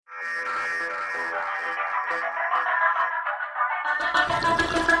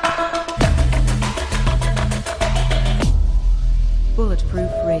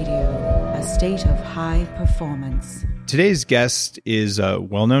Bulletproof Radio, a state of high performance. Today's guest is a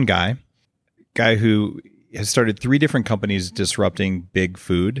well-known guy who has started 3 different companies disrupting big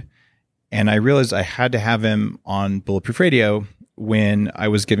food. And I realized I had to have him on Bulletproof Radio when I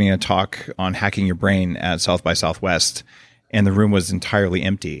was giving a talk on hacking your brain at South by Southwest, and the room was entirely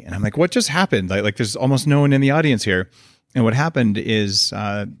empty. And I'm like, what just happened? Like there's almost no one in the audience here. And what happened is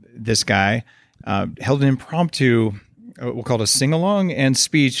this guy held an impromptu, we'll call it a sing-along and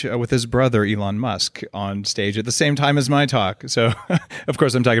speech with his brother, Elon Musk, on stage at the same time as my talk. So, of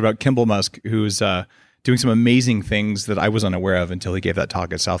course, I'm talking about Kimbal Musk, who's doing some amazing things that I was unaware of until he gave that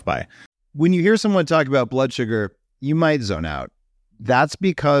talk at South by. When you hear someone talk about blood sugar, you might zone out. That's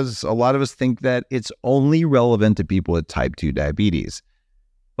because a lot of us think that it's only relevant to people with type 2 diabetes.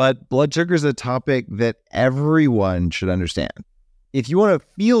 But blood sugar is a topic that everyone should understand. If you want to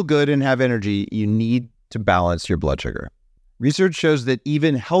feel good and have energy, you need to balance your blood sugar. Research shows that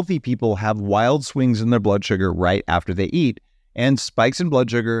even healthy people have wild swings in their blood sugar right after they eat, and spikes in blood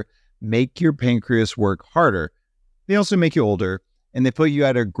sugar make your pancreas work harder. They also make you older, and they put you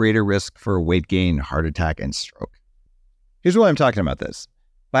at a greater risk for weight gain, heart attack, and stroke. Here's why I'm talking about this.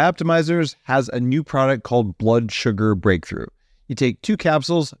 Bioptimizers has a new product called Blood Sugar Breakthrough. You take 2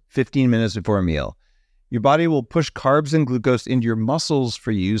 capsules 15 minutes before a meal. Your body will push carbs and glucose into your muscles for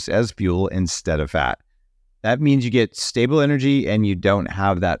use as fuel instead of fat. That means you get stable energy and you don't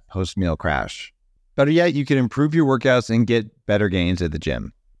have that post-meal crash. Better yet, you can improve your workouts and get better gains at the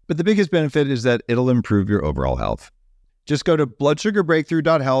gym. But the biggest benefit is that it'll improve your overall health. Just go to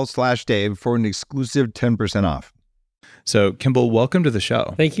bloodsugarbreakthrough.health/Dave for an exclusive 10% off. So, Kimbal, welcome to the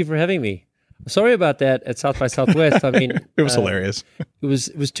show. Thank you for having me. Sorry about that at South by Southwest. I mean, it was hilarious. It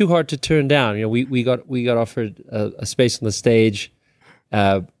was too hard to turn down. You know, we got offered a space on the stage,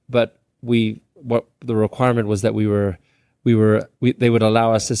 but what the requirement was that they would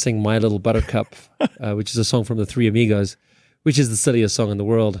allow us to sing "My Little Buttercup," which is a song from the Three Amigos, which is the silliest song in the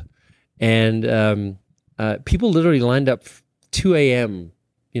world, and people literally lined up 2 a.m.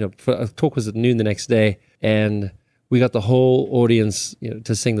 You know, for a talk was at noon the next day, and we got the whole audience, you know,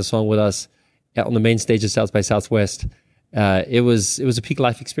 to sing the song with us on the main stage of South by Southwest. It was a peak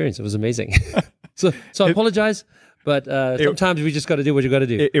life experience. It was amazing. so I apologize. But sometimes we just got to do what you got to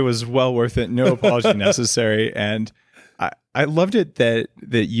do. It was well worth it. No apology necessary. And I loved it that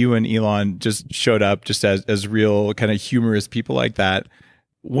you and Elon just showed up just as real kind of humorous people like that.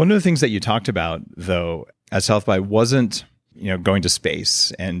 One of the things that you talked about, though, at South by wasn't, you know, going to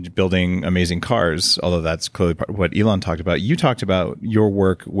space and building amazing cars, although that's clearly part of what Elon talked about. You talked about your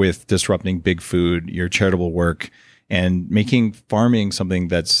work with disrupting big food, your charitable work, and making farming something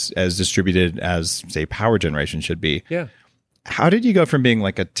that's as distributed as, say, power generation should be. Yeah. How did you go from being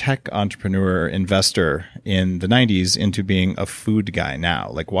like a tech entrepreneur investor in the 90s into being a food guy now?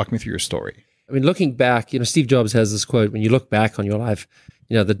 Like, walk me through your story. I mean, looking back, you know, Steve Jobs has this quote, when you look back on your life,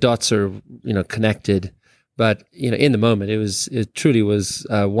 you know, the dots are, you know, connected. But, you know, in the moment, it truly was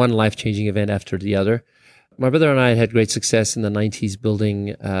one life-changing event after the other. My brother and I had great success in the 90s building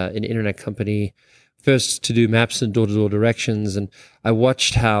an internet company, first to do maps and door-to-door directions. And I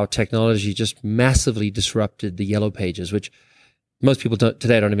watched how technology just massively disrupted the Yellow Pages, which most people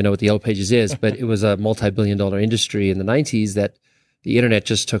today don't even know what the Yellow Pages is, but it was a multi-billion-dollar industry in the 90s that the internet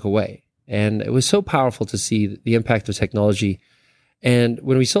just took away. And it was so powerful to see the impact of technology. And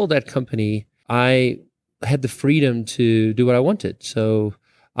when we sold that company, I had the freedom to do what I wanted. So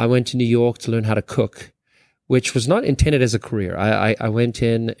I went to New York to learn how to cook, which was not intended as a career. I went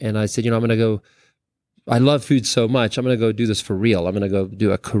in and I said, you know, I'm going to go, I love food so much, I'm going to go do this for real. I'm going to go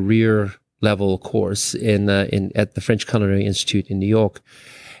do a career level course at the French Culinary Institute in New York.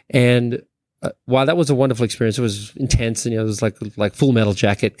 And while that was a wonderful experience, it was intense, and, you know, it was like Full Metal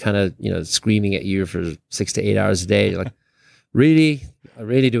Jacket kind of, you know, screaming at you for 6 to 8 hours a day. Like, really,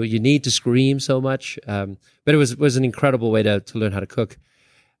 do you need to scream so much? But it was an incredible way to learn how to cook.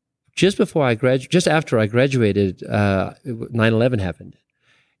 Just after I graduated, 9/11 happened,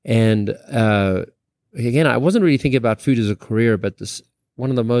 and again, I wasn't really thinking about food as a career, but one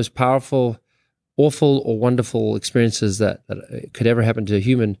of the most powerful, awful, or wonderful experiences that could ever happen to a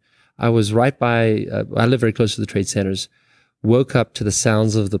human. I was right by, I live very close to the trade centers, woke up to the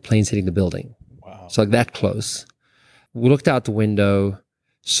sounds of the planes hitting the building. Wow. So like that close. We looked out the window,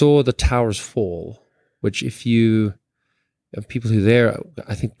 saw the towers fall, which people who are there,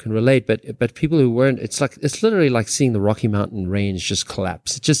 I think, can relate, but people who weren't, it's literally like seeing the Rocky Mountain range just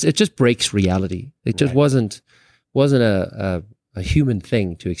collapse. It just breaks reality. It just wasn't a human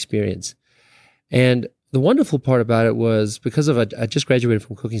thing to experience. And the wonderful part about it was because of I just graduated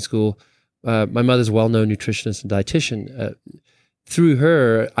from cooking school. My mother's a well-known nutritionist and dietitian. Through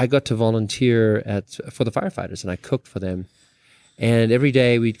her, I got to volunteer for the firefighters, and I cooked for them. And every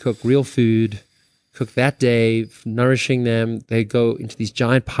day we'd cook real food, cook that day, nourishing them. They'd go into these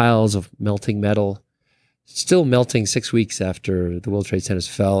giant piles of melting metal, still melting 6 weeks after the World Trade Centers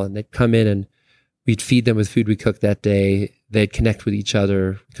fell. And they'd come in and we'd feed them with food we cooked that day. They'd connect with each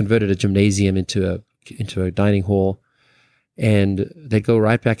other, converted a gymnasium into a dining hall. And they'd go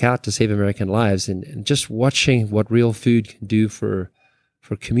right back out to save American lives. And just watching what real food can do for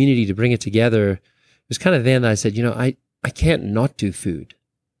community, to bring it together, it was kind of then that I said, I can't not do food.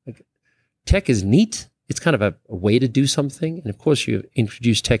 Like, tech is neat. It's kind of a way to do something. And of course, you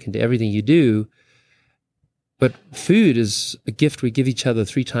introduce tech into everything you do. But food is a gift we give each other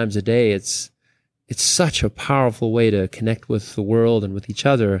 3 times a day. It's such a powerful way to connect with the world and with each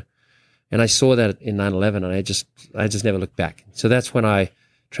other. And I saw that in 9/11, and I just never looked back. So that's when I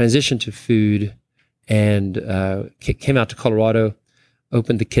transitioned to food and came out to Colorado,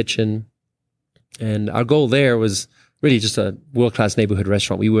 opened the kitchen. And our goal there was really just a world-class neighborhood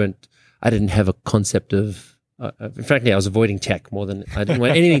restaurant. I didn't have a concept of, frankly, I was avoiding tech more than, I didn't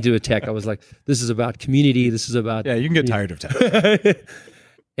want anything to do with tech. I was like, this is about community. This is about... Yeah, you can get tired of tech.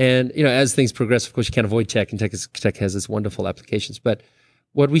 And, as things progress, of course, you can't avoid tech, and tech has its wonderful applications. But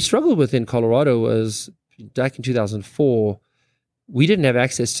what we struggled with in Colorado was, back in 2004, we didn't have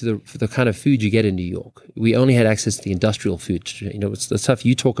access to the kind of food you get in New York. We only had access to the industrial food. It's the stuff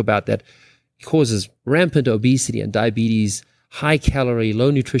you talk about that causes rampant obesity and diabetes, high calorie, low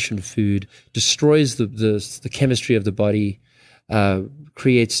nutrition food, destroys the chemistry of the body,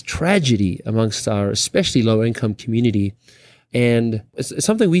 creates tragedy amongst our especially low income community. And it's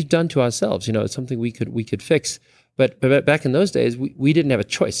something we've done to ourselves. It's something we could fix. But back in those days, we didn't have a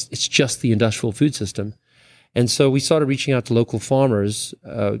choice. It's just the industrial food system. And so we started reaching out to local farmers.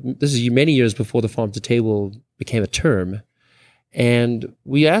 This is many years before the farm to table became a term. And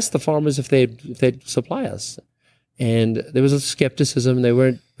we asked the farmers if they'd supply us. And there was a skepticism. They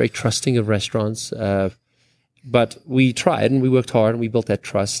weren't very trusting of restaurants. But we tried, and we worked hard, and we built that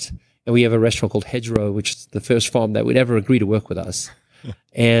trust. And we have a restaurant called Hedgerow, which is the first farm that would ever agree to work with us.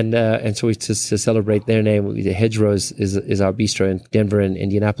 And so we to celebrate their name, Hedgerow is our bistro in Denver and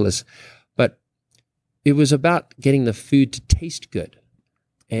Indianapolis. But it was about getting the food to taste good.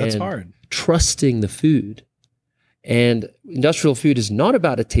 And that's hard. Trusting the food. And industrial food is not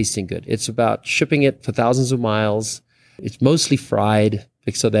about it tasting good. It's about shipping it for thousands of miles. It's mostly fried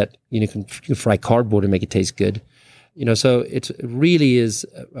so that you can fry cardboard and make it taste good. So it really is,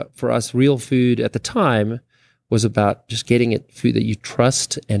 for us, real food at the time was about just getting it food that you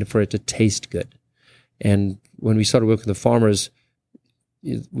trust and for it to taste good. And when we started working with the farmers,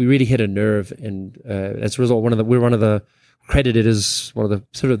 we really hit a nerve. And as a result, we're one of the credited as one of the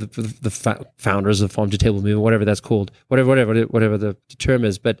sort of the founders of Farm to Table movement, whatever that's called, whatever the term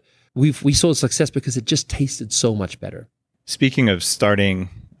is. But we saw success because it just tasted so much better. Speaking of starting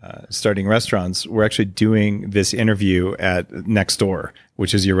restaurants, we're actually doing this interview at Next Door,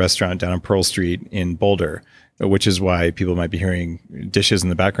 which is your restaurant down on Pearl Street in Boulder, which is why people might be hearing dishes in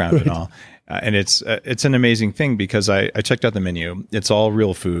the background and all. And it's an amazing thing because I checked out the menu. It's all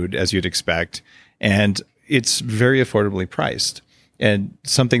real food, as you'd expect, and it's very affordably priced. And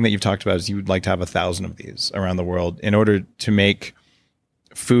something that you've talked about is you would like to have 1,000 of these around the world in order to make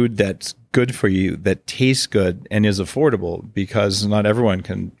food that's good for you, that tastes good and is affordable, because not everyone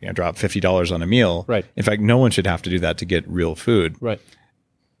can drop $50 on a meal. Right. In fact, no one should have to do that to get real food. Right.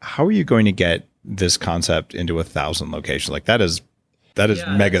 How are you going to get this concept into 1,000 locations? Like that is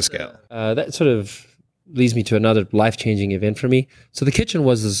mega scale. That sort of leads me to another life-changing event for me. So the kitchen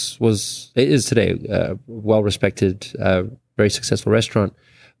is today a well-respected, very successful restaurant,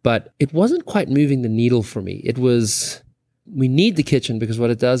 but it wasn't quite moving the needle for me. We need the kitchen because what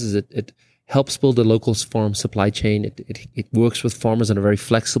it does is it helps build a local farm supply chain. It works with farmers in a very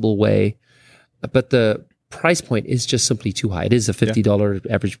flexible way, but the price point is just simply too high. It is a $50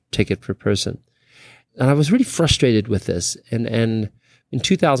 average ticket per person. And I was really frustrated with this. And in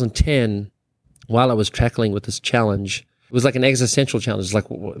 2010, while I was tackling with this challenge, it was like an existential challenge. Like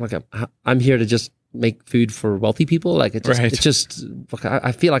I'm here to just make food for wealthy people. Like it's just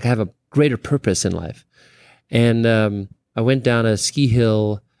I feel like I have a greater purpose in life. And I went down a ski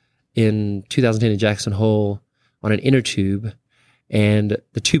hill in 2010 in Jackson Hole on an inner tube, and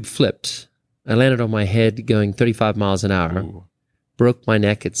the tube flipped. I landed on my head going 35 miles an hour, broke my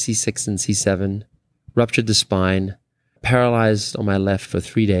neck at C6 and C7, ruptured the spine, paralyzed on my left for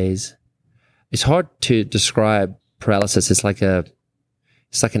 3 days. It's hard to describe paralysis. It's like a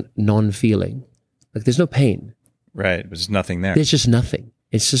non-feeling. Like there's no pain. Right. There's nothing there. There's just nothing.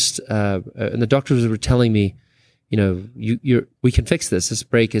 It's just, and the doctors were telling me, we can fix this. This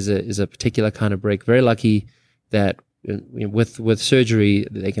break is a particular kind of break. Very lucky that with surgery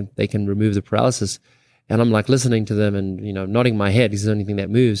they can remove the paralysis. And I'm like listening to them and nodding my head. It's the only thing that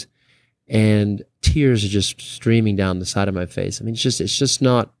moves, and tears are just streaming down the side of my face. I mean,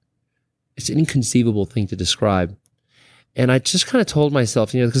 it's an inconceivable thing to describe. And I just kind of told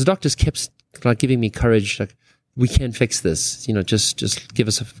myself, because the doctors kept like giving me courage, like, we can fix this. Just give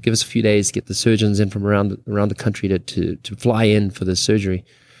us a few days, get the surgeons in from around the country to fly in for this surgery.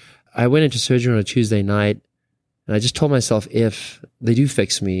 I went into surgery on a Tuesday night, and I just told myself, if they do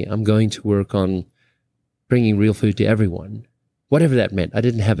fix me, I'm going to work on bringing real food to everyone, whatever that meant. I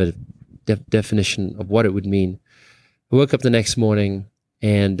didn't have a definition of what it would mean. I woke up the next morning,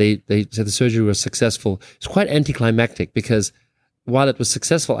 and they said the surgery was successful. It's quite anticlimactic because while it was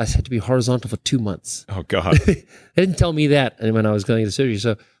successful, I had to be horizontal for 2 months. Oh God! They didn't tell me that when I was going into surgery.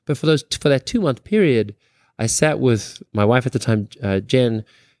 So, but for that 2 month period, I sat with my wife at the time, Jen,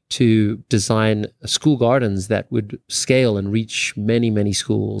 to design school gardens that would scale and reach many, many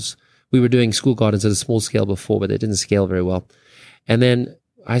schools. We were doing school gardens at a small scale before, but they didn't scale very well. And then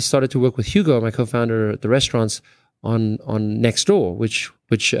I started to work with Hugo, my co-founder at the restaurants, on Nextdoor, which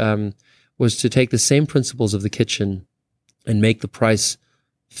was to take the same principles of the kitchen and make the price,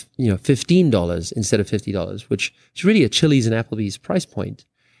 $15 instead of $50, which is really a Chili's and Applebee's price point.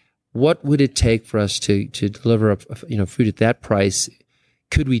 What would it take for us to deliver food at that price?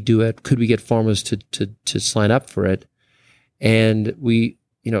 Could we do it? Could we get farmers to sign up for it? And we,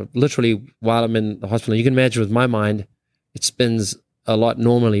 literally while I'm in the hospital, you can imagine with my mind, it spins a lot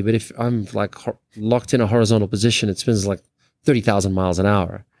normally, but if I'm like locked in a horizontal position, it spins like 30,000 miles an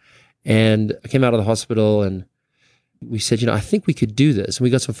hour. And I came out of the hospital and we said, I think we could do this. And we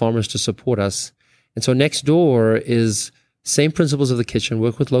got some farmers to support us. And so Nextdoor is same principles of the kitchen,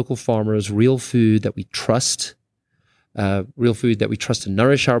 work with local farmers, real food that we trust, real food that we trust to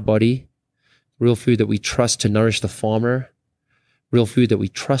nourish our body, real food that we trust to nourish the farmer, real food that we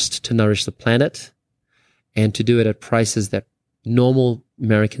trust to nourish the planet, and to do it at prices that normal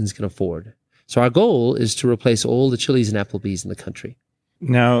Americans can afford. So our goal is to replace all the Chili's and Applebee's in the country.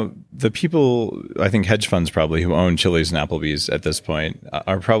 Now, the people, I think hedge funds probably, who own Chili's and Applebee's at this point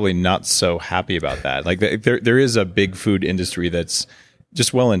are probably not so happy about that. Like there is a big food industry that's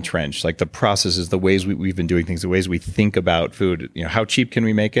just well entrenched, like the processes, the ways we've been doing things, the ways we think about food. How cheap can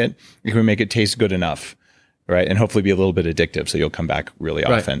we make it? Can we make it taste good enough, right? And hopefully be a little bit addictive so you'll come back really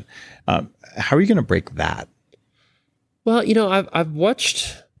often. Right. How are you going to break that? Well, I've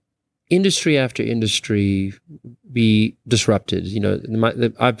watched industry after industry be disrupted.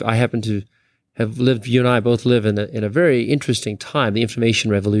 I happen to have lived. You and I both live in a very interesting time. The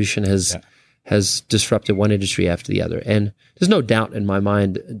information revolution has disrupted one industry after the other, and there's no doubt in my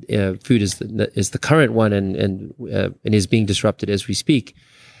mind, food is the current one, and is being disrupted as we speak.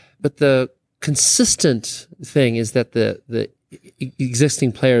 But the consistent thing is that the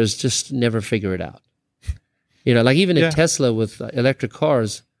existing players just never figure it out. Like even in Tesla with electric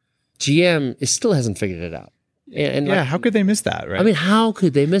cars, GM still hasn't figured it out. And how could they miss that, right? I mean, how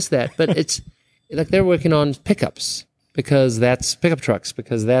could they miss that? But it's like they're working on pickups because that's pickup trucks,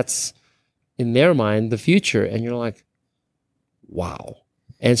 because that's in their mind the future. And you're like, wow.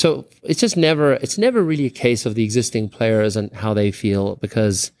 And so it's never really a case of the existing players and how they feel,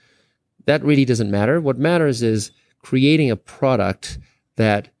 because that really doesn't matter. What matters is creating a product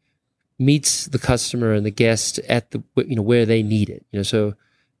that meets the customer and the guest at the where they need it. So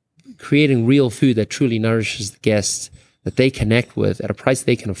creating real food that truly nourishes the guests, that they connect with at a price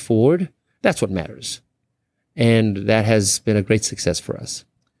they can afford, that's what matters. And that has been a great success for us.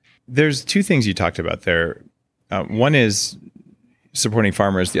 There's two things you talked about there. One is supporting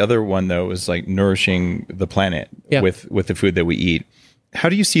farmers. The other one, though, is like nourishing the planet with the food that we eat. How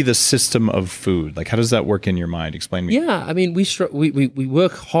do you see the system of food? Like, how does that work in your mind? Explain to me. Yeah, I mean, we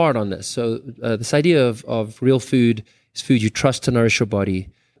work hard on this. So this idea of real food is food you trust to nourish your body,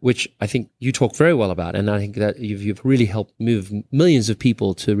 which I think you talk very well about. And I think that you've really helped move millions of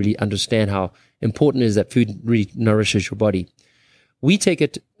people to really understand how important it is that food really nourishes your body. We take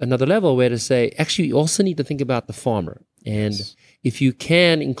it another level where to say, actually, you also need to think about the farmer. And if you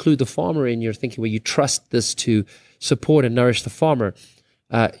can include the farmer in your thinking, where you trust this to support and nourish the farmer,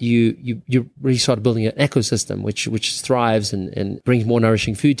 you really start building an ecosystem which thrives and brings more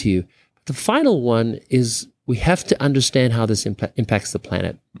nourishing food to you. The final one is we have to understand how this impacts the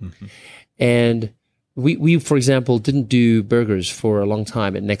planet. Mm-hmm. And we, for example, didn't do burgers for a long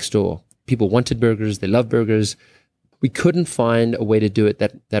time at Nextdoor. People wanted burgers. They love burgers. we couldn't find a way to do it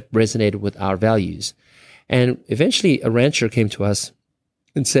that resonated with our values. And eventually a rancher came to us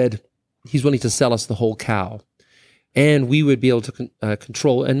and said he's willing to sell us the whole cow. And we would be able to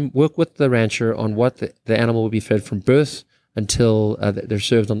control and work with the rancher on what the animal would be fed from birth until they're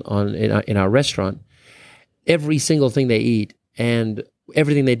served in our restaurant. Every single thing they eat and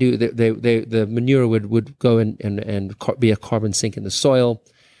everything they do, the manure would go and be a carbon sink in the soil.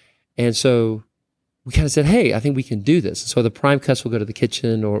 And so we kind of said, hey, I think we can do this. So the prime cuts will go to the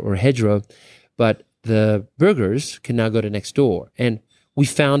kitchen or hedgerow, but the burgers can now go to next door. And we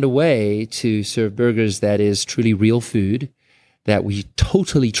found a way to serve burgers that is truly real food, that we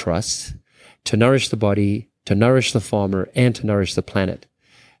totally trust, to nourish the body, to nourish the farmer, and to nourish the planet.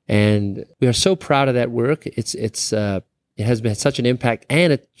 And we are so proud of that work. It has been such an impact,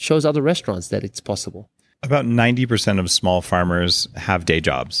 and it shows other restaurants that it's possible. About 90% of small farmers have day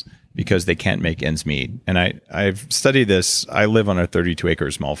jobs because they can't make ends meet. And I've studied this. I live on a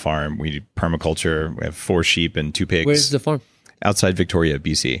 32-acre small farm. We do permaculture. We have 4 sheep and 2 pigs. Where's the farm? Outside Victoria,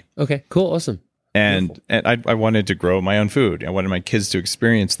 BC. Okay, cool, awesome. And I wanted to grow my own food. I wanted my kids to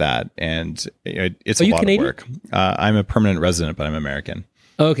experience that. And it's a lot Canadian? of work. I'm a permanent resident, but I'm American.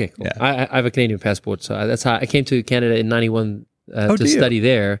 Okay, cool. Yeah. I have a Canadian passport, so that's how I came to Canada in '91 to study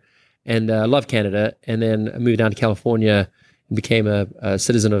there, and I love Canada. And then I moved down to California and became a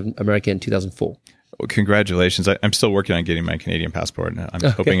citizen of America in 2004. Well, congratulations. I'm still working on getting my Canadian passport.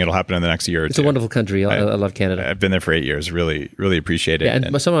 I'm hoping it'll happen in the next year or two. It's a wonderful country. I love Canada. I've been there for 8 years. Really, really appreciate it. Yeah,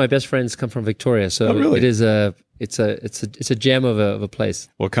 and some of my best friends come from Victoria, so really? it is it's a gem of a place.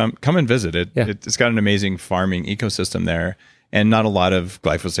 Well, come and visit it. Yeah. It's got an amazing farming ecosystem there, and not a lot of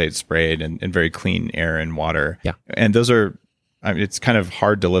glyphosate sprayed, and very clean air and water. Yeah. And those are, it's kind of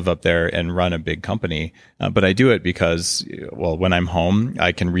hard to live up there and run a big company, but I do it because, well, when I'm home,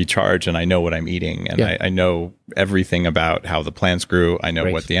 I can recharge and I know what I'm eating, and I know everything about how the plants grew. I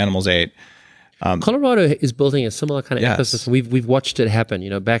know what the animals ate. Colorado is building a similar kind of ecosystem. We've watched it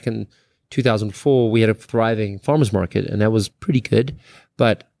happen. Back in 2004, we had a thriving farmers market, and that was pretty good,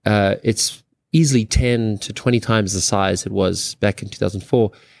 but it's easily 10 to 20 times the size it was back in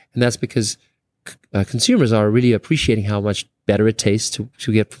 2004. And that's because consumers are really appreciating how much better it tastes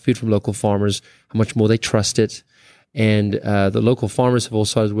to get food from local farmers, how much more they trust it. And the local farmers have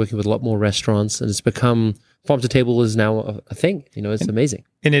also started working with a lot more restaurants, and it's become, farm to table is now a thing. It's amazing.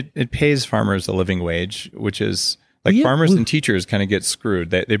 And it pays farmers a living wage, which is like farmers and teachers kind of get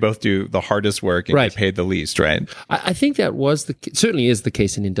screwed. They both do the hardest work and get paid the least, right? I think that certainly is the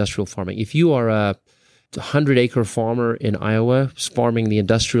case in industrial farming. If you are a 100-acre farmer in Iowa farming the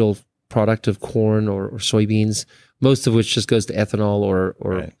industrial product of corn or soybeans, most of which just goes to ethanol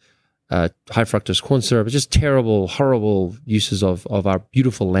or high fructose corn syrup, it's just terrible, horrible uses of our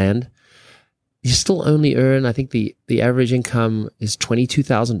beautiful land. You still only earn, I think the average income is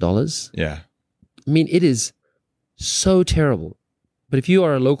 $22,000. Yeah. I mean, it is so terrible. But if you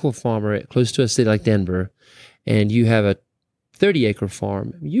are a local farmer close to a city like Denver and you have a 30-acre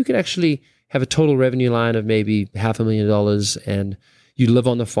farm, you could actually have a total revenue line of maybe $500,000, and you live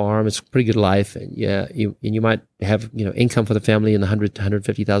on the farm. It's a pretty good life, and you might have income for the family in the $100,000 to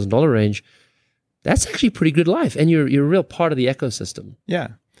 $150,000 range. That's actually a pretty good life, and you're a real part of the ecosystem. Yeah,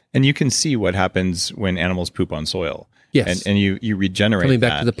 and you can see what happens when animals poop on soil. Yes, and you regenerate. Coming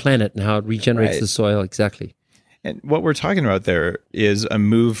back to the planet and how it regenerates the soil. Exactly. And what we're talking about there is a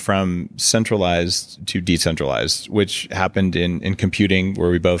move from centralized to decentralized, which happened in computing,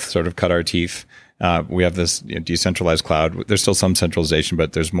 where we both sort of cut our teeth. We have this decentralized cloud. There's still some centralization,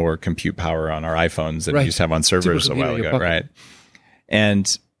 but there's more compute power on our iPhones than we used to have on servers a while ago, right?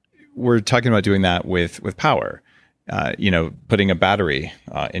 And we're talking about doing that with power. Putting a battery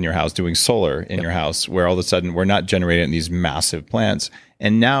in your house, doing solar in your house, where all of a sudden we're not generating these massive plants.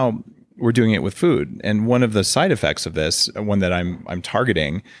 And now we're doing it with food. And one of the side effects of this, one that I'm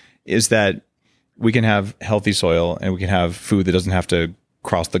targeting, is that we can have healthy soil and we can have food that doesn't have to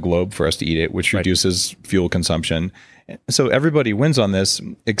cross the globe for us to eat it, which reduces fuel consumption. So everybody wins on this,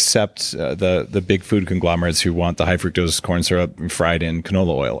 except the big food conglomerates who want the high fructose corn syrup fried in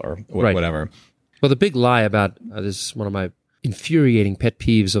canola oil or whatever. Well, the big lie about this is one of my infuriating pet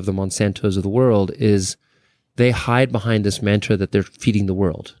peeves of the Monsantos of the world is they hide behind this mantra that they're feeding the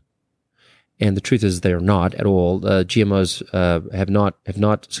world. And the truth is they're not at all. GMOs have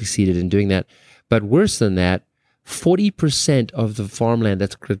not succeeded in doing that. But worse than that, 40% of the farmland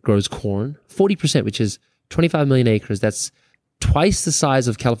that grows corn, 40%, which is 25 million acres, that's twice the size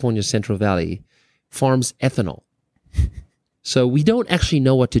of California's Central Valley, farms ethanol. So we don't actually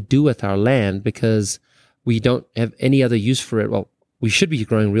know what to do with our land because we don't have any other use for it. Well, we should be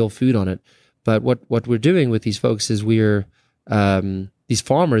growing real food on it, But what we're doing with these folks is we're these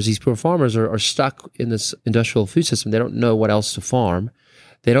farmers, these poor farmers are stuck in this industrial food system. They don't know what else to farm.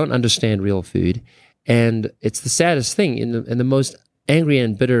 They don't understand real food. And it's the saddest thing. And the most angry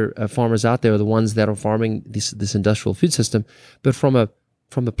and bitter farmers out there are the ones that are farming this industrial food system. But from a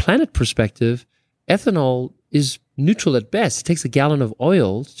planet perspective, ethanol is neutral at best. It takes a gallon of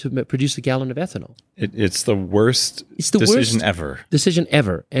oil to produce a gallon of ethanol. It's the worst decision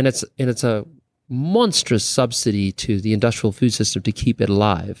ever. And it's a monstrous subsidy to the industrial food system to keep it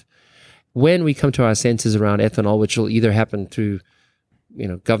alive. When we come to our senses around ethanol, which will either happen through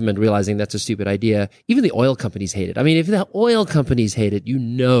government realizing that's a stupid idea. Even the oil companies hate it. I mean, if the oil companies hate it,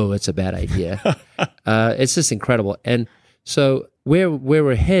 it's a bad idea. It's just incredible. And so where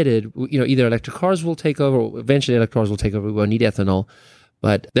we're headed, either electric cars will take over, or eventually electric cars will take over. We won't need ethanol,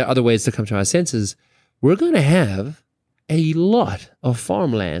 but there are other ways to come to our senses. We're going to have a lot of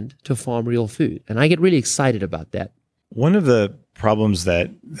farmland to farm real food. And I get really excited about that. One of the problems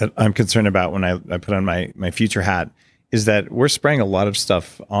that I'm concerned about when I put on my future hat is that we're spraying a lot of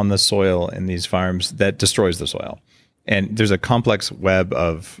stuff on the soil in these farms that destroys the soil. And there's a complex web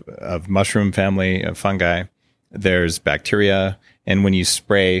of mushroom family of fungi. There's bacteria. And when you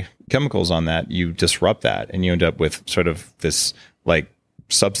spray chemicals on that, you disrupt that and you end up with sort of this like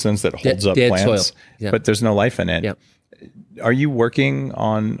substance that holds up plants, soil. Yeah. But there's no life in it. Yeah. Are you working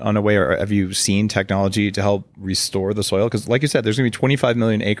on a way, or have you seen technology to help restore the soil? Because like you said, there's going to be 25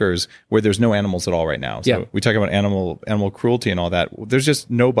 million acres where there's no animals at all right now. So we talk about animal cruelty and all that. There's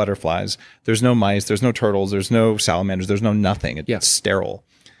just no butterflies. There's no mice. There's no turtles. There's no salamanders. There's no nothing. It's sterile.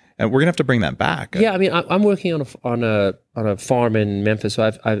 And we're going to have to bring that back. Yeah, I mean, I'm working on a farm in Memphis. So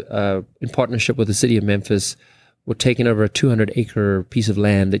I've in partnership with the city of Memphis, we're taking over a 200-acre piece of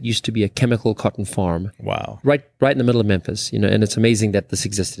land that used to be a chemical cotton farm. Wow. Right in the middle of Memphis, and it's amazing that this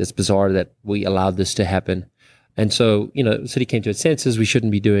existed. It's bizarre that we allowed this to happen. And so, the city came to its senses, we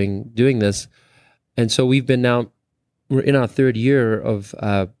shouldn't be doing this. And so we're in our third year of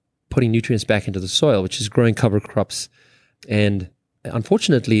putting nutrients back into the soil, which is growing cover crops. And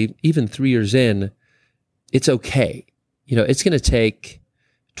unfortunately, even 3 years in, it's okay. It's going to take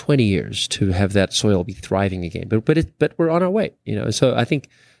 20 years to have that soil be thriving again. But we're on our way, So I think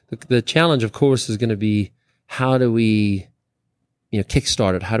the challenge, of course, is going to be how do we,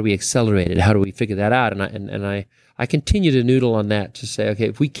 kickstart it? How do we accelerate it? How do we figure that out? And I continue to noodle on that to say, okay,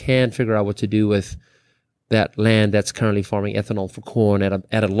 if we can figure out what to do with that land that's currently farming ethanol for corn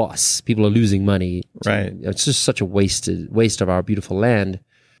at a loss, people are losing money. Right. It's just such a waste of our beautiful land.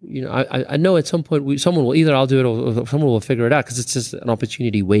 I know at some point someone will, either I'll do it or someone will figure it out, because it's just an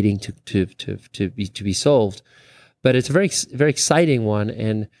opportunity waiting to be solved. But it's a very, very exciting one,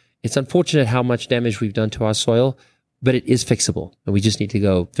 and it's unfortunate how much damage we've done to our soil, but it is fixable, and we just need to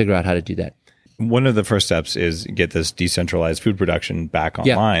go figure out how to do that. One of the first steps is get this decentralized food production back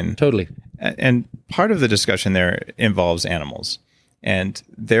online. Yeah, totally. And part of the discussion there involves animals. And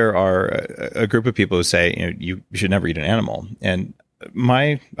there are a group of people who say, you should never eat an animal. And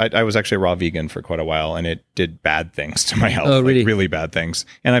I was actually a raw vegan for quite a while, and it did bad things to my health. Oh, really? Like really bad things.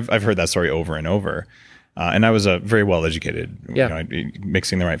 And I've heard that story over and over. And I was a very well educated,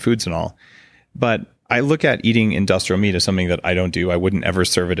 mixing the right foods and all. But I look at eating industrial meat as something that I don't do. I wouldn't ever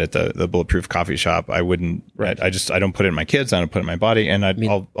serve it at the Bulletproof coffee shop. I wouldn't. Right. I don't put it in my kids. I don't put it in my body. And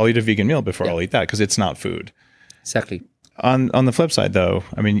I'll eat a vegan meal before I'll eat that, because it's not food. Exactly. On the flip side, though,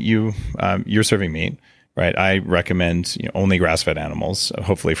 I mean, you're serving meat. Right. I recommend only grass-fed animals,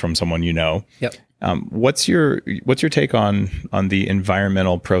 hopefully from someone you know. Yep. What's your take on the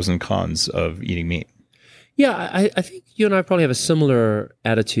environmental pros and cons of eating meat? Yeah, I think you and I probably have a similar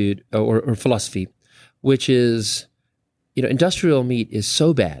attitude or philosophy, which is, industrial meat is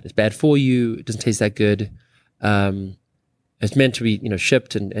so bad. It's bad for you. It doesn't taste that good. It's meant to be,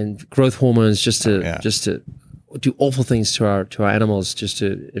 shipped and growth hormones just to do awful things to our animals.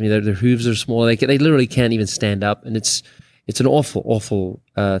 Their hooves are small. They literally can't even stand up, and it's an awful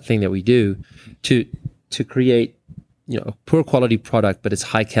thing that we do to create a poor quality product, but it's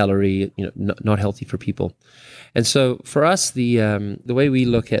high calorie, not healthy for people. And so for us, the way we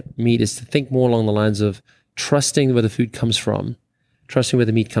look at meat is to think more along the lines of trusting where the food comes from, trusting where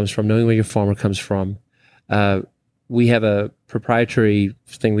the meat comes from, knowing where your farmer comes from. We have a proprietary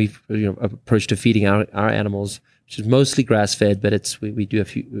thing we've approach to feeding our animals, which is mostly grass fed, but we do a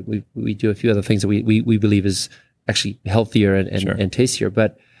few other things that we believe is actually healthier and tastier.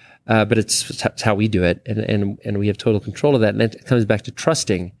 But it's how we do it, and we have total control of that. And it comes back to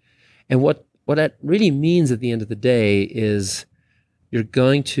trusting. And what that really means at the end of the day is I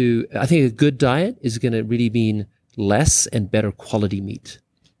think a good diet is going to really mean less and better quality meat.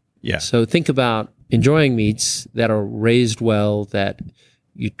 Yeah. So think about enjoying meats that are raised well, that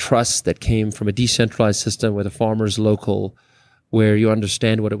you trust, that came from a decentralized system where the farmer's local, where you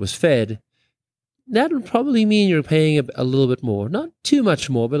understand what it was fed. That would probably mean you're paying a little bit more, not too much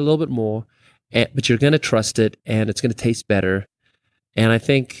more, but a little bit more. But you're going to trust it, and it's going to taste better. And I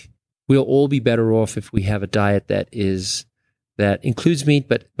think we'll all be better off if we have a diet that includes meat,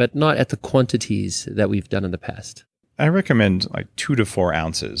 but not at the quantities that we've done in the past. I recommend like 2 to 4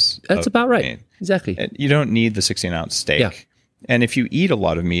 ounces. That's about right. Meat. Exactly. And you don't need the 16-ounce steak. Yeah. And if you eat a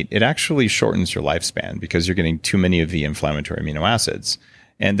lot of meat, it actually shortens your lifespan because you're getting too many of the inflammatory amino acids.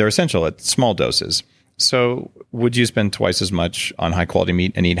 And they're essential at small doses. So would you spend twice as much on high quality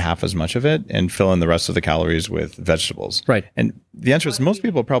meat and eat half as much of it and fill in the rest of the calories with vegetables? Right. And the answer is most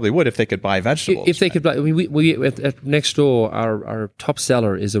people probably would if they could buy vegetables. If they could buy, we at next door, our top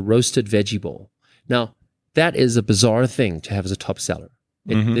seller is a roasted veggie bowl. Now, that is a bizarre thing to have as a top seller.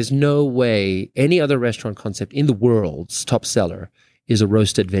 There's no way any other restaurant concept in the world's top seller is a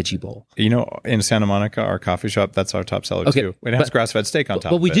roasted veggie bowl. You know, in Santa Monica, our coffee shop, that's our top seller too. It has grass-fed steak on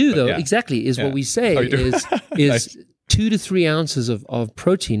top. What we of it, do, though, yeah. exactly, is what we say is Nice. 2 to 3 ounces of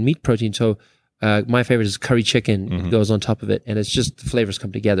protein, meat protein. So my favorite is curry chicken. It goes on top of it, and it's just the flavors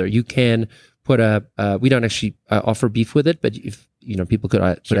come together. You can put we don't actually offer beef with it, but if people could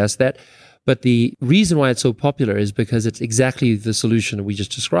ask that. But the reason why it's so popular is because it's exactly the solution we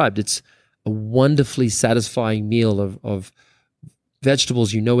just described. It's a wonderfully satisfying meal of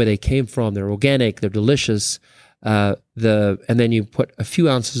vegetables. You know where they came from. They're organic. They're delicious. And then you put a few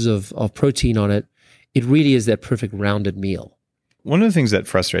ounces of protein on it. It really is that perfect rounded meal. One of the things that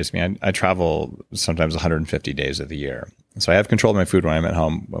frustrates me, I travel sometimes 150 days of the year. So I have control of my food when I'm at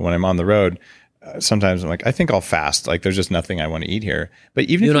home. When I'm on the road, sometimes I'm like, I think I'll fast. Like there's just nothing I want to eat here. But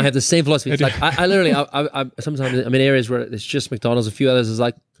even you if and I have the same philosophy. It's like I literally, sometimes I'm in areas where it's just McDonald's. A few others is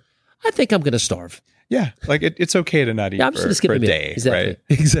like, I think I'm going to starve. Yeah, like it's okay to not eat for a day, exactly. right?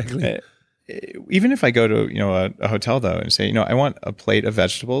 Exactly. Even if I go to a hotel though and say I want a plate of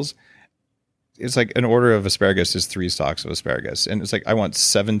vegetables, it's like an order of asparagus is 3 stalks of asparagus, and it's like I want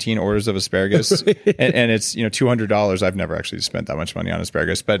 17 orders of asparagus, and it's $200. I've never actually spent that much money on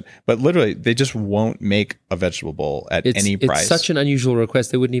asparagus, but literally they just won't make a vegetable bowl at any price. It's such an unusual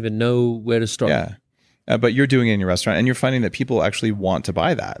request; they wouldn't even know where to start. Yeah, but you're doing it in your restaurant, and you're finding that people actually want to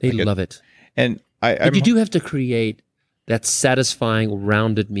buy that. They love it, and but you do have to create that satisfying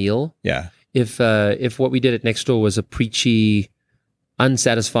rounded meal. Yeah. If what we did at Next Door was a preachy,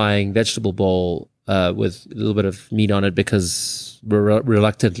 unsatisfying vegetable bowl with a little bit of meat on it because we're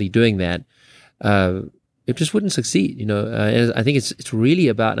reluctantly doing that, it just wouldn't succeed. And I think it's really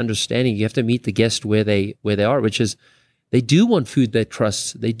about understanding. You have to meet the guest where they are, which is they do want food they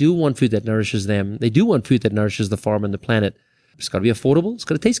trust. They do want food that nourishes them. They do want food that nourishes the farm and the planet. It's got to be affordable. It's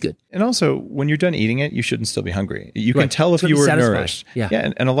got to taste good. And also, when you're done eating it, you shouldn't still be hungry. You can tell if you were nourished.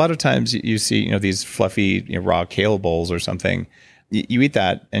 Yeah. And a lot of times you see, these fluffy raw kale bowls or something. You eat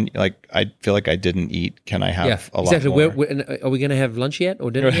that, and like I feel like I didn't eat. Can I have a lot more? Are we going to have lunch yet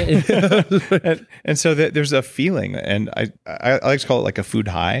or dinner yet? and so there's a feeling, and I like to call it like a food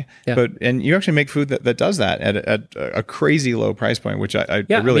high. Yeah. And you actually make food that does that at a crazy low price point, which I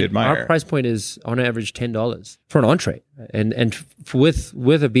really admire. Our price point is on average $10 for an entree, and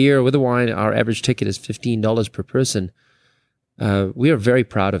with a beer, with a wine, our average ticket is $15 per person. We are very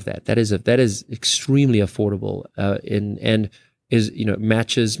proud of that. That is extremely affordable, and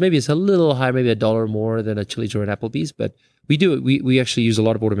matches. Maybe it's a little higher, maybe $1 more than a Chili's or an Applebee's, but we actually use a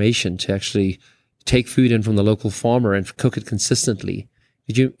lot of automation to actually take food in from the local farmer and cook it consistently.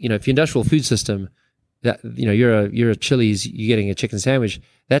 If your industrial food system, that you're a Chili's, you're getting a chicken sandwich.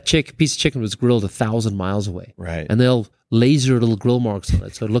 That piece of chicken was grilled 1,000 miles away, right? And they'll laser little grill marks on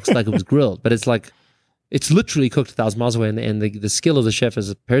it, so it looks like it was grilled, but it's literally cooked 1,000 miles away. And the skill of the chef is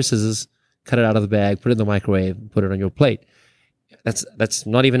a pair of scissors, cut it out of the bag, put it in the microwave, put it on your plate. That's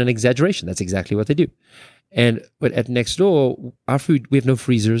not even an exaggeration. That's exactly what they do. But at Next Door, our food, we have no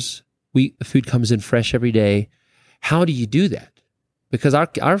freezers. Food comes in fresh every day. How do you do that? Because our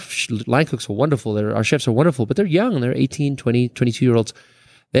line cooks are wonderful. Our chefs are wonderful, but they're young. They're 18, 20, 22-year-olds.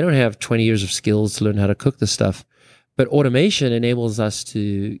 They don't have 20 years of skills to learn how to cook this stuff. But automation enables us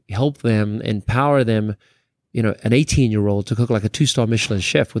to help them, empower them, an 18-year-old to cook like a 2-star Michelin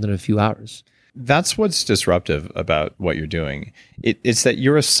chef within a few hours. That's what's disruptive about what you're doing. It's that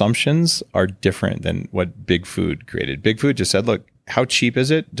your assumptions are different than what Big Food created. Big Food just said, look, how cheap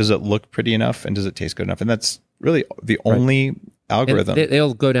is it? Does it look pretty enough? And does it taste good enough? And that's really the only algorithm. And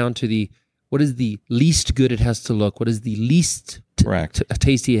they'll go down to what is the least good it has to look? What is the least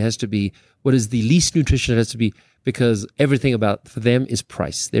tasty it has to be? What is the least nutrition it has to be? because everything for them is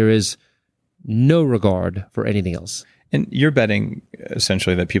price. There is no regard for anything else. And you're betting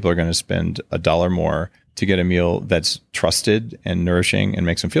essentially that people are going to spend $1 more to get a meal that's trusted and nourishing and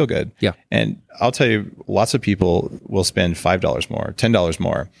makes them feel good. Yeah. And I'll tell you, lots of people will spend $5 more, $10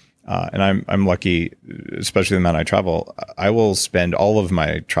 more. And I'm lucky, especially the amount I travel. I will spend all of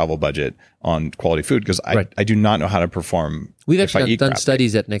my travel budget on quality food because I do not know how to perform. We've actually done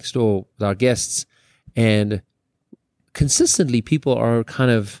studies at Nextdoor with our guests, and consistently people are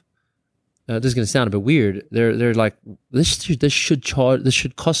kind of, this is going to sound a bit weird. They're like, this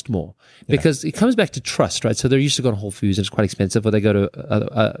should cost more, because it comes back to trust, right? So they're used to going to Whole Foods and it's quite expensive, or they go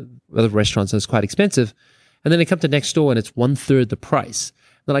to other restaurants and it's quite expensive, and then they come to Nextdoor and it's 1/3 the price.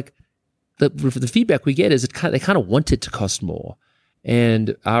 They're like, the feedback we get is they kind of want it to cost more.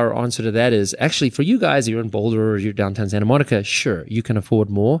 And our answer to that is, actually, for you guys, you're in Boulder or you're downtown Santa Monica, sure, you can afford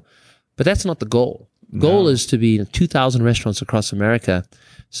more, but that's not the goal. The goal is to be in 2,000 restaurants across America.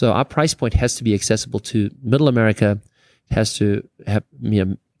 So our price point has to be accessible to middle America. It has to have,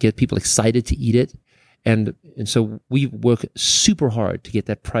 get people excited to eat it. And so we work super hard to get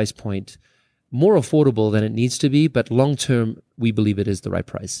that price point more affordable than it needs to be, but long term, we believe it is the right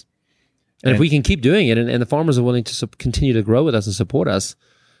price. And if we can keep doing it, and the farmers are willing to continue to grow with us and support us,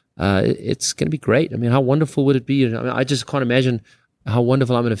 it's going to be great. I mean, how wonderful would it be? I just can't imagine how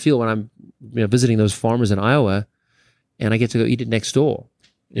wonderful I'm going to feel when I'm visiting those farmers in Iowa, and I get to go eat it next door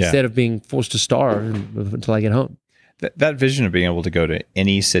instead of being forced to starve until I get home. That vision of being able to go to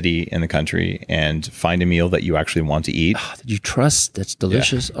any city in the country and find a meal that you actually want to eat. That you trust, that's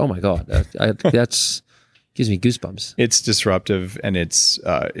delicious. Yeah. Oh my God. That's gives me goosebumps. It's disruptive, and it's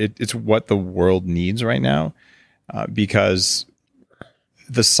what the world needs right now, because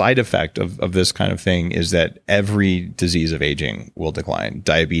the side effect of this kind of thing is that every disease of aging will decline.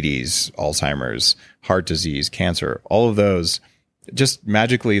 Diabetes, Alzheimer's, heart disease, cancer, all of those, just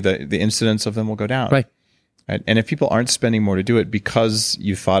magically the incidence of them will go down. Right. And if people aren't spending more to do it because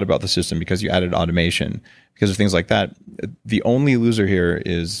you thought about the system, because you added automation, because of things like that, the only loser here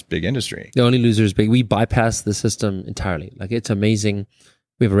is big industry. The only loser is big. We bypass the system entirely. Like, it's amazing.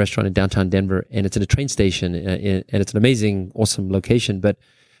 We have a restaurant in downtown Denver, and it's in a train station, and it's an amazing, awesome location. But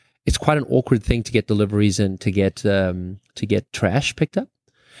it's quite an awkward thing to get deliveries and to get trash picked up.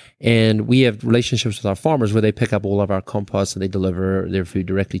 And we have relationships with our farmers where they pick up all of our compost and they deliver their food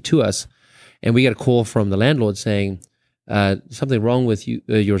directly to us. And we get a call from the landlord saying, something wrong with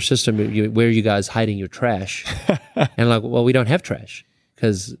your system. Where are you guys hiding your trash? And like, well, we don't have trash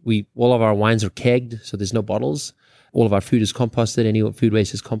because all of our wines are kegged, so there's no bottles. All of our food is composted. Any food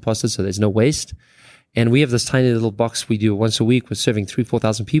waste is composted, so there's no waste. And we have this tiny little box we do once a week. We're serving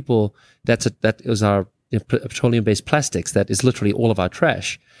 4,000 people. That is our petroleum-based plastics. That is literally all of our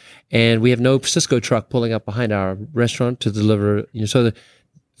trash. And we have no Cisco truck pulling up behind our restaurant to deliver. So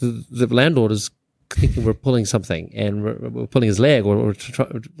the landlord is thinking we're pulling something, and we're pulling his leg, or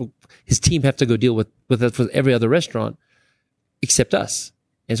his team have to go deal with every other restaurant except us.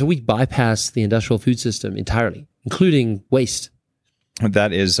 And so we bypass the industrial food system entirely, including waste.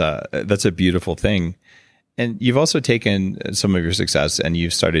 That's a beautiful thing. And you've also taken some of your success and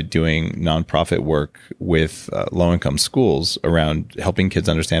you've started doing nonprofit work with low-income schools around helping kids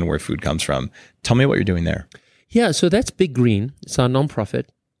understand where food comes from. Tell me what you're doing there. Yeah, so that's Big Green. It's our nonprofit.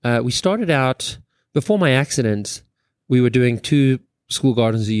 We started out, before my accident, we were doing 2 school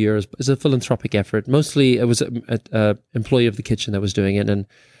gardens a year as a philanthropic effort. Mostly it was an employee of the kitchen that was doing it, and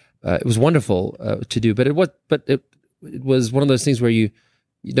it was wonderful to do. But it was one of those things where you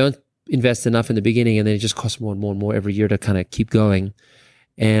don't invest enough in the beginning, and then it just costs more and more and more every year to kind of keep going.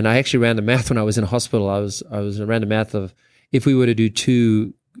 And I actually ran the math when I was in a hospital. I ran the math of, if we were to do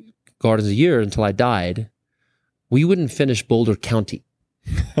 2 gardens a year until I died, we wouldn't finish Boulder County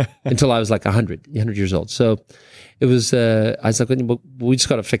until I was like 100 years old. So it was, I was like, we just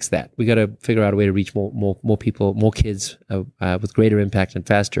got to fix that. We got to figure out a way to reach more people, more kids with greater impact and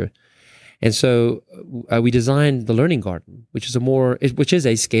faster. And so we designed the Learning Garden, which is a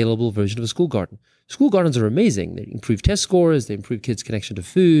scalable version of a school garden. School gardens are amazing. They improve test scores. They improve kids' connection to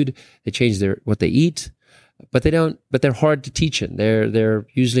food. They change what they eat, but they're hard to teach in. They're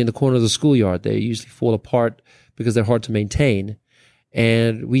usually in the corner of the schoolyard. They usually fall apart because they're hard to maintain.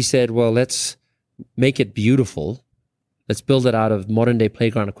 And we said, well, let's make it beautiful. Let's build it out of modern day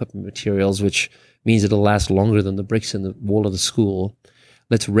playground equipment materials, which means it'll last longer than the bricks in the wall of the school.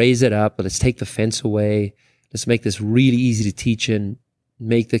 Let's raise it up, but let's take the fence away. Let's make this really easy to teach and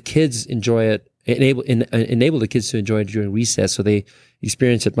make the kids enjoy it, enable the kids to enjoy it during recess so they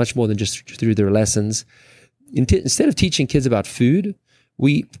experience it much more than just through their lessons. Instead of teaching kids about food,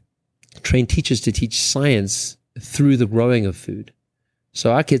 we train teachers to teach science through the growing of food.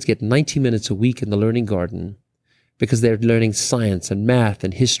 So our kids get 90 minutes a week in the learning garden because they're learning science and math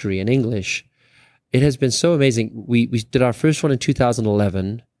and history and English. It has been so amazing. We did our first one in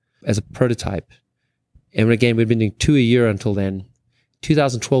 2011 as a prototype. And again, we'd been doing 2 a year until then.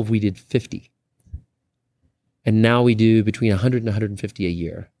 2012, we did 50. And now we do between 100 and 150 a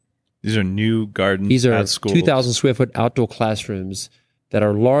year. These are new gardens. These are at schools. 2,000 square foot outdoor classrooms that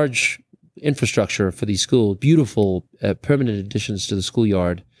are large infrastructure for these schools, beautiful permanent additions to the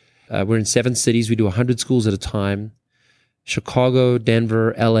schoolyard. We're in 7 cities. We do 100 schools at a time. Chicago,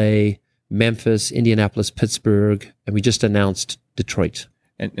 Denver, LA, Memphis, Indianapolis, Pittsburgh, and we just announced Detroit.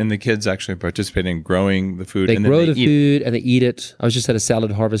 And the kids actually participate in growing the food. They and grow then the food and they eat it. I was just at a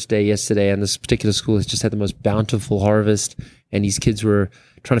salad harvest day yesterday, and this particular school has just had the most bountiful harvest. And these kids were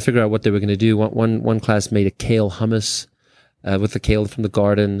trying to figure out what they were going to do. One class made a kale hummus with the kale from the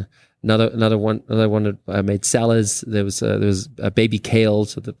garden. Another one made salads. There was a baby kale,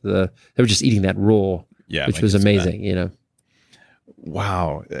 so they were just eating that raw, which was amazing. You know.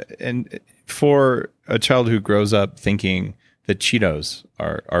 Wow. And for a child who grows up thinking that Cheetos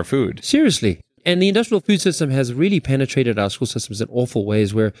are food. Seriously. And the industrial food system has really penetrated our school systems in awful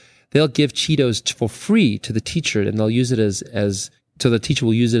ways, where they'll give Cheetos for free to the teacher, and they'll use it as so the teacher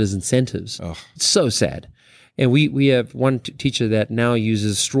will use it as incentives. Ugh. It's so sad. And we have one teacher that now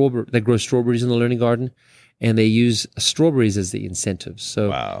uses that grows strawberries in the learning garden, and they use strawberries as the incentives.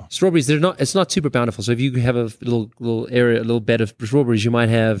 So strawberries, it's not super bountiful. So if you have a little area, a little bed of strawberries, you might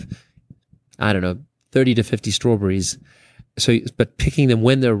have, I don't know, 30 to 50 strawberries. So, but picking them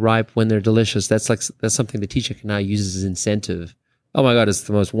when they're ripe, when they're delicious, that's something the teacher can now use as incentive. Oh my God, it's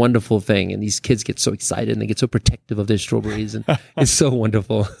the most wonderful thing. And these kids get so excited and they get so protective of their strawberries, and it's so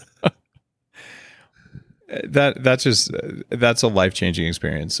wonderful. That's a life-changing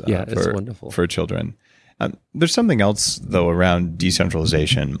experience. It's wonderful for children. There's something else though around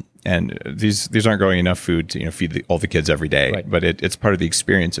decentralization, and these aren't growing enough food to feed all the kids every day, right. But it's part of the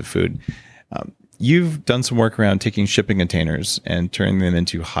experience of food. You've done some work around taking shipping containers and turning them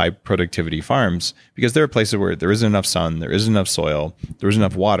into high productivity farms, because there are places where there isn't enough sun, there isn't enough soil, there isn't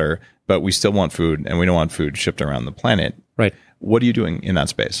enough water, but we still want food, and we don't want food shipped around the planet. Right. What are you doing in that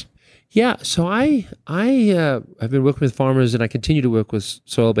space? Yeah, so I've been working with farmers, and I continue to work with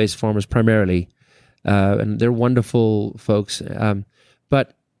soil-based farmers primarily, and they're wonderful folks.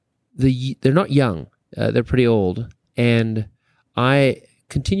 But they're not young; they're pretty old, and I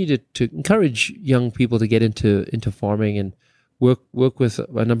continue to encourage young people to get into farming and work with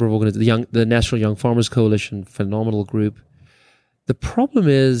a number of organizations. The National Young Farmers Coalition, phenomenal group. The problem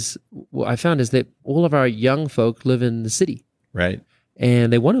is, what I found is that all of our young folk live in the city, right?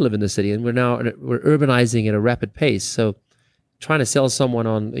 And they want to live in the city, and we're urbanizing at a rapid pace. So, trying to sell someone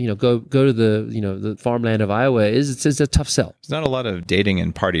on go to the farmland of Iowa it's a tough sell. There's not a lot of dating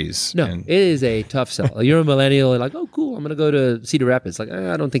and parties. No, it is a tough sell. You're a millennial, you're like, oh, cool, I'm going to go to Cedar Rapids. Like,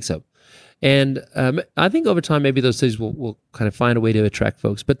 I don't think so. And I think over time, maybe those cities will kind of find a way to attract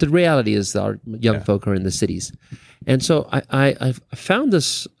folks. But the reality is our young folk are in the cities. And so I found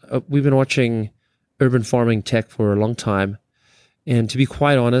this, we've been watching urban farming tech for a long time. And to be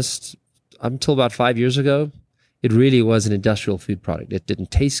quite honest, until about 5 years ago, it really was an industrial food product. It didn't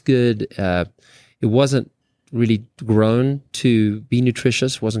taste good. It wasn't really grown to be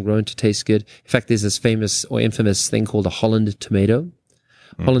nutritious. It wasn't grown to taste good. In fact, there's this famous or infamous thing called a Holland tomato.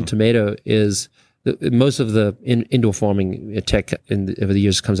 Mm-hmm. Holland tomato is most of the indoor farming tech over the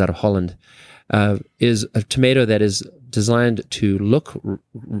years comes out of Holland. Is a tomato that is designed to look.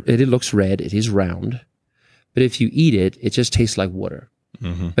 It looks red. It is round, but if you eat it, it just tastes like water.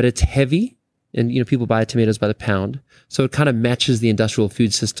 Mm-hmm. But it's heavy. And people buy tomatoes by the pound, so it kind of matches the industrial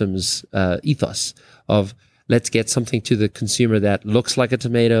food system's ethos of let's get something to the consumer that looks like a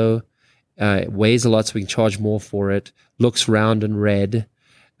tomato, weighs a lot, so we can charge more for it, looks round and red,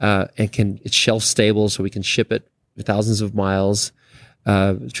 and it's shelf stable, so we can ship it thousands of miles.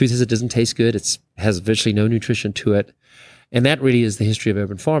 The truth is, it doesn't taste good. It has virtually no nutrition to it, and that really is the history of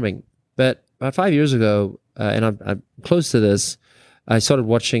urban farming. But about 5 years ago, and I'm close to this, I started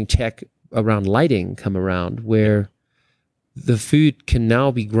watching tech around lighting come around, where the food can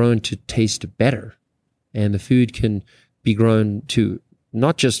now be grown to taste better, and the food can be grown to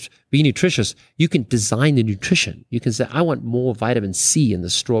not just be nutritious. You can design the nutrition. You can say, I want more vitamin C in the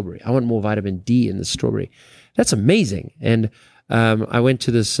strawberry. I want more vitamin D in the strawberry. That's amazing. And I went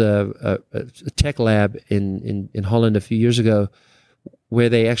to this a tech lab in Holland a few years ago, where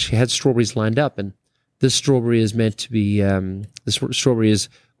they actually had strawberries lined up, and this strawberry is meant to be strawberry is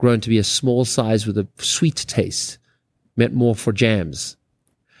grown to be a small size with a sweet taste, meant more for jams.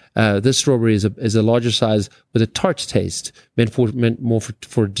 This strawberry is a larger size with a tart taste, meant more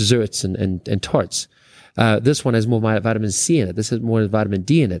for desserts and tarts. This one has more vitamin C in it. This has more vitamin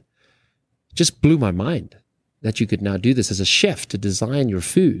D in it. Just blew my mind that you could now do this as a chef to design your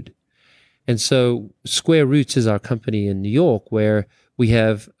food. And so Square Roots is our company in New York, where we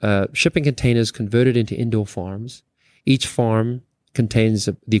have shipping containers converted into indoor farms. Each farm contains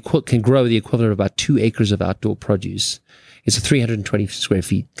can grow the equivalent of about 2 acres of outdoor produce. It's a 320 square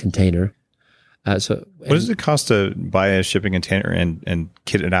feet container. What does it cost to buy a shipping container and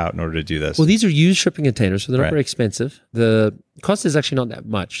kit it out in order to do this? Well, these are used shipping containers, so they're not very expensive. The cost is actually not that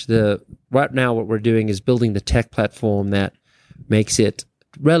much. Right now, what we're doing is building the tech platform that makes it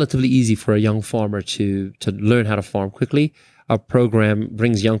relatively easy for a young farmer to learn how to farm quickly. Our program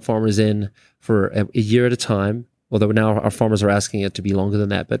brings young farmers in for a year at a time, although now our farmers are asking it to be longer than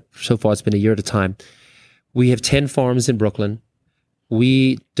that, but so far it's been a year at a time. We have 10 farms in Brooklyn.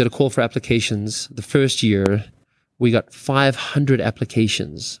 We did a call for applications. The first year, we got 500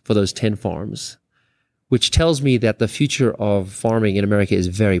 applications for those 10 farms, which tells me that the future of farming in America is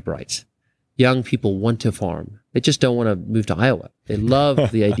very bright. Young people want to farm. They just don't want to move to Iowa. They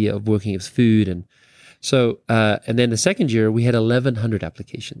love the idea of working with food. And so, and then the second year, we had 1,100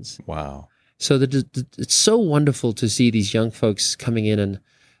 applications. Wow. So it's so wonderful to see these young folks coming in and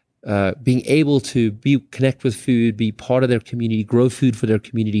being able to connect with food, be part of their community, grow food for their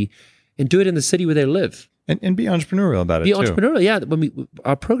community, and do it in the city where they live. And be entrepreneurial about it, too. Be entrepreneurial, yeah.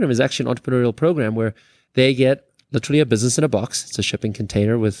 Our program is actually an entrepreneurial program where they get literally a business in a box. It's a shipping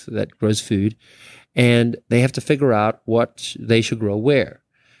container that grows food, and they have to figure out what they should grow where.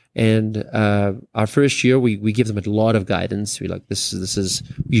 And our first year, we give them a lot of guidance. We're like, this is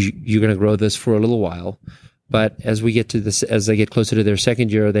you're going to grow this for a little while. But as we get to this, as they get closer to their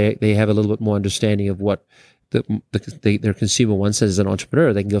second year, they have a little bit more understanding of what their consumer wants. As an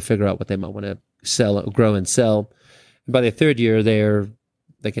entrepreneur, they can go figure out what they might want to sell, grow, and sell. And by their third year,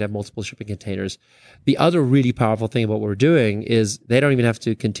 they can have multiple shipping containers. The other really powerful thing about what we're doing is they don't even have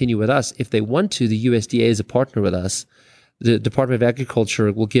to continue with us. If they want to, the USDA is a partner with us. The Department of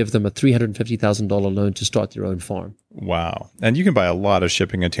Agriculture will give them a $350,000 loan to start their own farm. Wow. And you can buy a lot of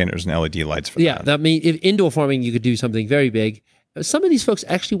shipping containers and LED lights for that. Yeah. I mean, if indoor farming, you could do something very big. Some of these folks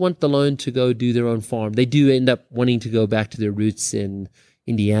actually want the loan to go do their own farm. They do end up wanting to go back to their roots in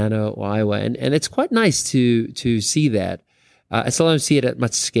Indiana or Iowa. And it's quite nice to see that. I still don't see it at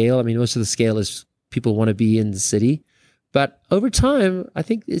much scale. I mean, most of the scale is people want to be in the city. But over time, I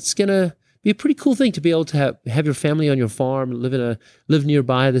think it's going to be a pretty cool thing to be able to have your family on your farm, live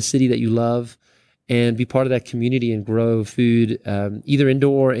nearby the city that you love, and be part of that community and grow food, either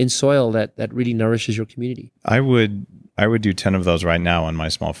indoor or in soil that really nourishes your community. I would do 10 of those right now on my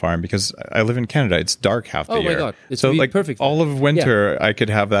small farm because I live in Canada. It's dark half the year. Oh my God. It's so like perfect. All of winter, I could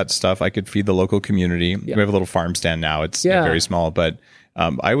have that stuff. I could feed the local community. We have a little farm stand now. It's very small, but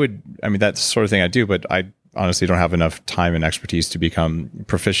that's the sort of thing I do, but I honestly don't have enough time and expertise to become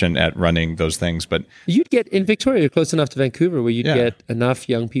proficient at running those things. But you'd get in Victoria, close enough to Vancouver, where you'd get enough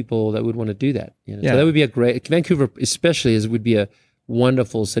young people that would want to do that. So that would be Vancouver especially would be a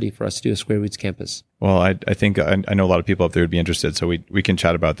wonderful city for us to do a Square Roots campus. Well, I think I know a lot of people up there would be interested, so we can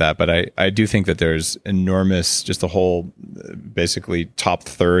chat about that. But I do think that there's enormous, just the whole basically top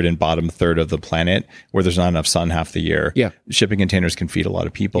third and bottom third of the planet where there's not enough sun half the year. Yeah. Shipping containers can feed a lot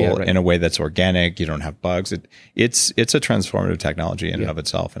of people in a way that's organic. You don't have bugs. It's a transformative technology in and of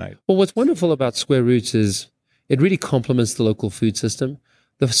itself. Well, what's wonderful about Square Roots is it really complements the local food system.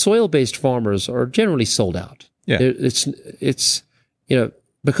 The soil-based farmers are generally sold out. Yeah. It's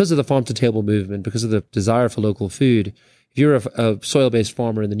because of the farm to table movement, because of the desire for local food, if you're a soil-based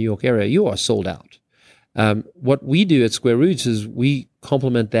farmer in the New York area, you are sold out. What we do at Square Roots is we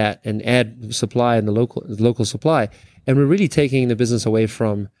complement that and add supply in the local supply. And we're really taking the business away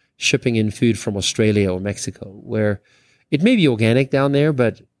from shipping in food from Australia or Mexico, where it may be organic down there,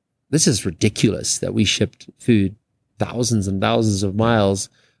 but this is ridiculous that we shipped food thousands and thousands of miles.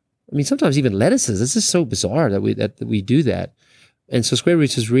 I mean, sometimes even lettuces. This is so bizarre that we do that. And so Square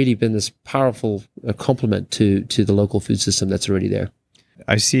Roots has really been this powerful complement to the local food system that's already there.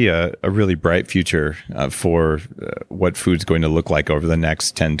 I see a really bright future for what food's going to look like over the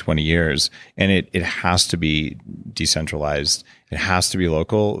next 10, 20 years. And it has to be decentralized. It has to be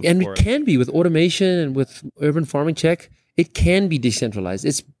local. And it can be with automation and with urban farming tech. It can be decentralized.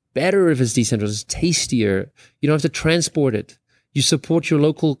 It's better if it's decentralized. It's tastier. You don't have to transport it. You support your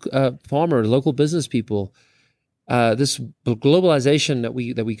local farmer, local business people. This globalization that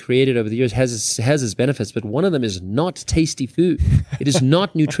we created over the years has its benefits, but one of them is not tasty food. It is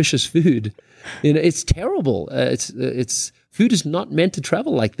not nutritious food. It's terrible. It's Food is not meant to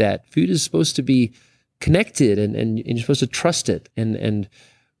travel like that. Food is supposed to be connected, and you're supposed to trust it. And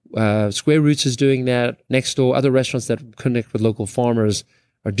Square Roots is doing that. Next door, other restaurants that connect with local farmers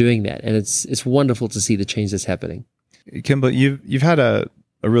are doing that. And it's wonderful to see the change that's happening. Kimbal, you've had a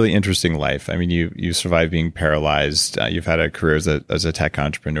really interesting life. I mean, you survived being paralyzed. You've had a career as a tech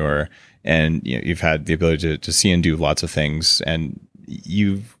entrepreneur, and you've had the ability to see and do lots of things. And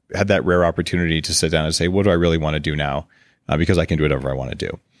you've had that rare opportunity to sit down and say, what do I really want to do now? Because I can do whatever I want to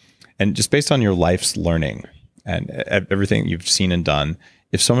do. And just based on your life's learning and everything you've seen and done,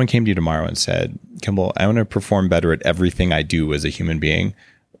 if someone came to you tomorrow and said, Kimbal, I want to perform better at everything I do as a human being,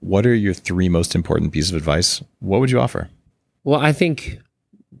 what are your 3 most important pieces of advice? What would you offer? Well, I think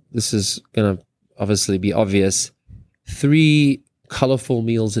this is going to obviously be obvious. 3 colorful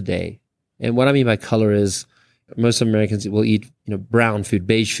meals a day. And what I mean by color is most Americans will eat, brown food,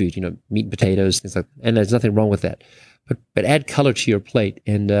 beige food, meat and potatoes, things like that. And there's nothing wrong with that. But add color to your plate,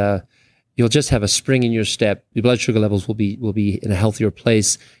 and you'll just have a spring in your step. Your blood sugar levels will be in a healthier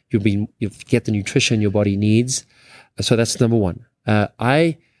place. You'll get the nutrition your body needs. So that's number 1.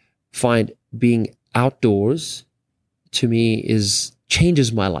 I find being outdoors to me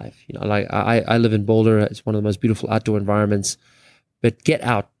changes my life. I live in Boulder. It's one of the most beautiful outdoor environments. But get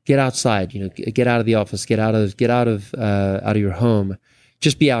outside. Get out of the office. Get out of your home.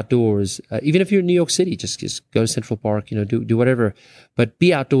 Just be outdoors. Even if you're in New York City, just go to Central Park. Do whatever, but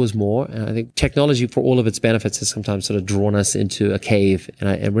be outdoors more. And I think technology, for all of its benefits, has sometimes sort of drawn us into a cave,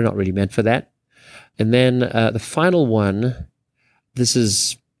 and we're not really meant for that. And then the final one, this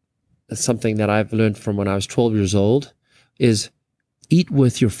is something that I've learned from when I was 12 years old, is eat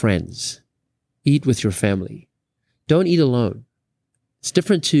with your friends, eat with your family. Don't eat alone. It's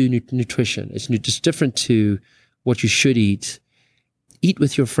different to nutrition. It's just different to what you should eat. Eat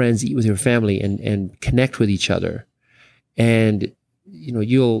with your friends, eat with your family, and connect with each other. And,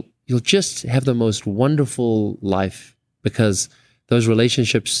 you'll just have the most wonderful life, because those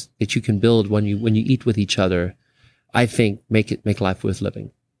relationships that you can build when you eat with each other, I think make life worth living.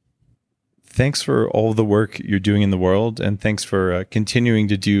 Thanks for all the work you're doing in the world, and thanks for continuing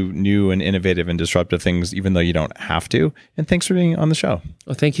to do new and innovative and disruptive things, even though you don't have to. And thanks for being on the show.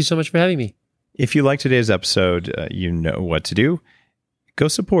 Well, thank you so much for having me. If you like today's episode, you know what to do. Go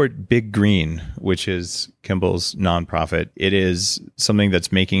support Big Green, which is Kimbal's nonprofit. It is something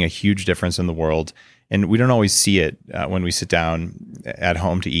that's making a huge difference in the world. And we don't always see it when we sit down at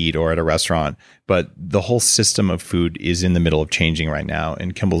home to eat or at a restaurant. But the whole system of food is in the middle of changing right now.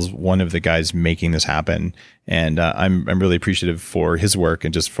 And Kimbal's one of the guys making this happen. And I'm really appreciative for his work,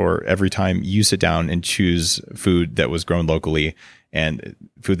 and just for every time you sit down and choose food that was grown locally, and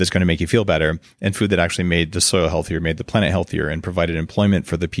food that's going to make you feel better, and food that actually made the soil healthier, made the planet healthier, and provided employment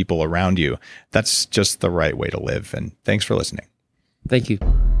for the people around you. That's just the right way to live. And thanks for listening. Thank you.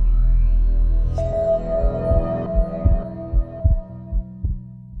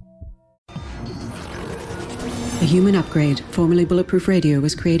 The Human Upgrade, formerly Bulletproof Radio,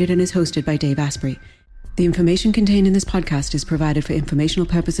 was created and is hosted by Dave Asprey. The information contained in this podcast is provided for informational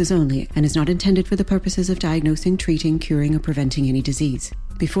purposes only and is not intended for the purposes of diagnosing, treating, curing, or preventing any disease.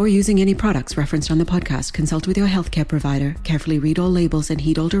 Before using any products referenced on the podcast, consult with your healthcare provider, carefully read all labels, and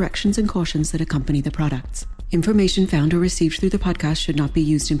heed all directions and cautions that accompany the products. Information found or received through the podcast should not be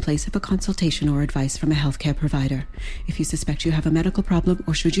used in place of a consultation or advice from a healthcare provider. If you suspect you have a medical problem,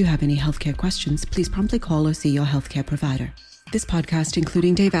 or should you have any healthcare questions, please promptly call or see your healthcare provider. This podcast,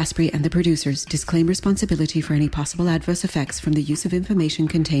 including Dave Asprey and the producers, disclaim responsibility for any possible adverse effects from the use of information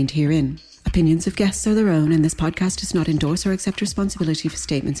contained herein. Opinions of guests are their own, and this podcast does not endorse or accept responsibility for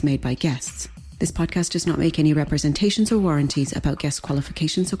statements made by guests. This podcast does not make any representations or warranties about guest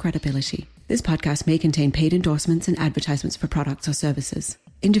qualifications or credibility. This podcast may contain paid endorsements and advertisements for products or services.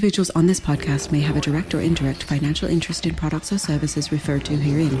 Individuals on this podcast may have a direct or indirect financial interest in products or services referred to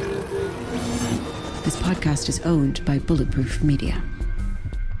herein. This podcast is owned by Bulletproof Media.